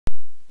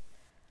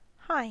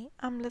Hi,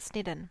 I'm Liz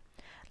Nedden.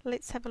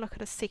 Let's have a look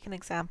at a second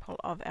example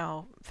of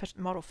our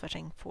model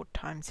fitting for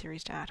time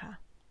series data.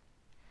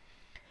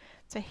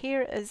 So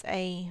here is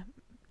a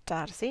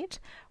data set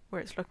where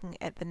it's looking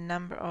at the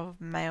number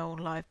of male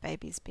live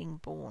babies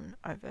being born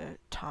over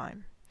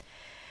time.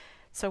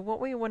 So what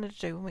we wanted to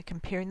do when we're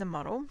comparing the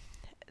model,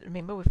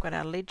 remember we've got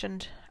our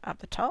legend up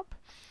the top.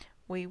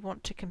 We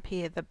want to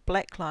compare the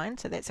black line,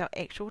 so that's our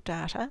actual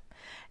data,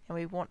 and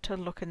we want to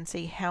look and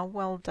see how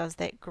well does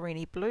that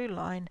greeny blue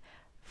line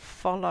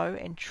follow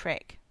and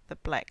track the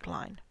black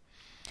line.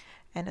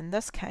 And in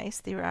this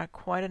case there are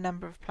quite a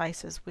number of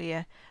places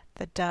where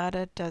the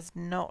data does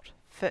not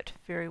fit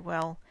very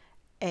well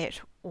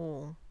at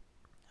all.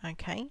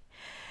 Okay,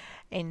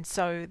 and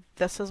so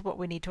this is what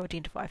we need to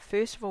identify.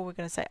 First of all, we're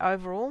going to say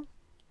overall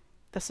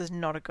this is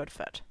not a good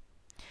fit.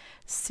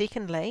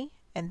 Secondly,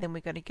 and then we're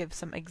going to give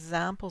some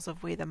examples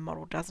of where the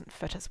model doesn't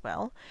fit as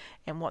well,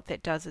 and what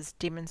that does is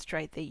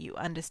demonstrate that you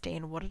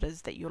understand what it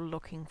is that you're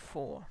looking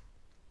for.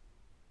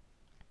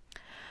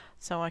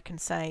 So I can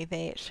say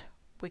that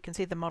we can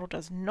see the model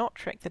does not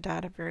track the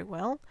data very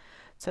well,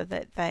 so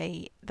that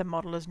the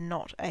model is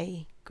not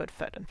a good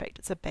fit. In fact,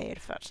 it's a bad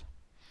fit.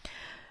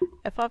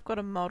 If I've got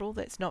a model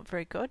that's not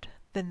very good,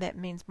 then that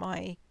means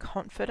my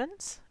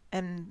confidence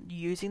in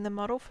using the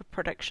model for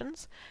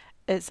predictions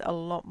is a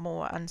lot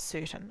more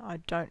uncertain. I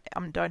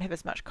don't have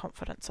as much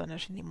confidence in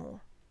it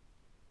anymore.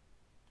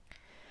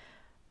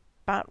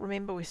 But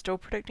remember, we're still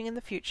predicting in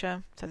the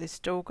future, so there's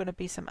still going to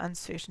be some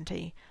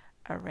uncertainty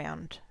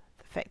around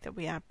the fact that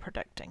we are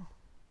predicting.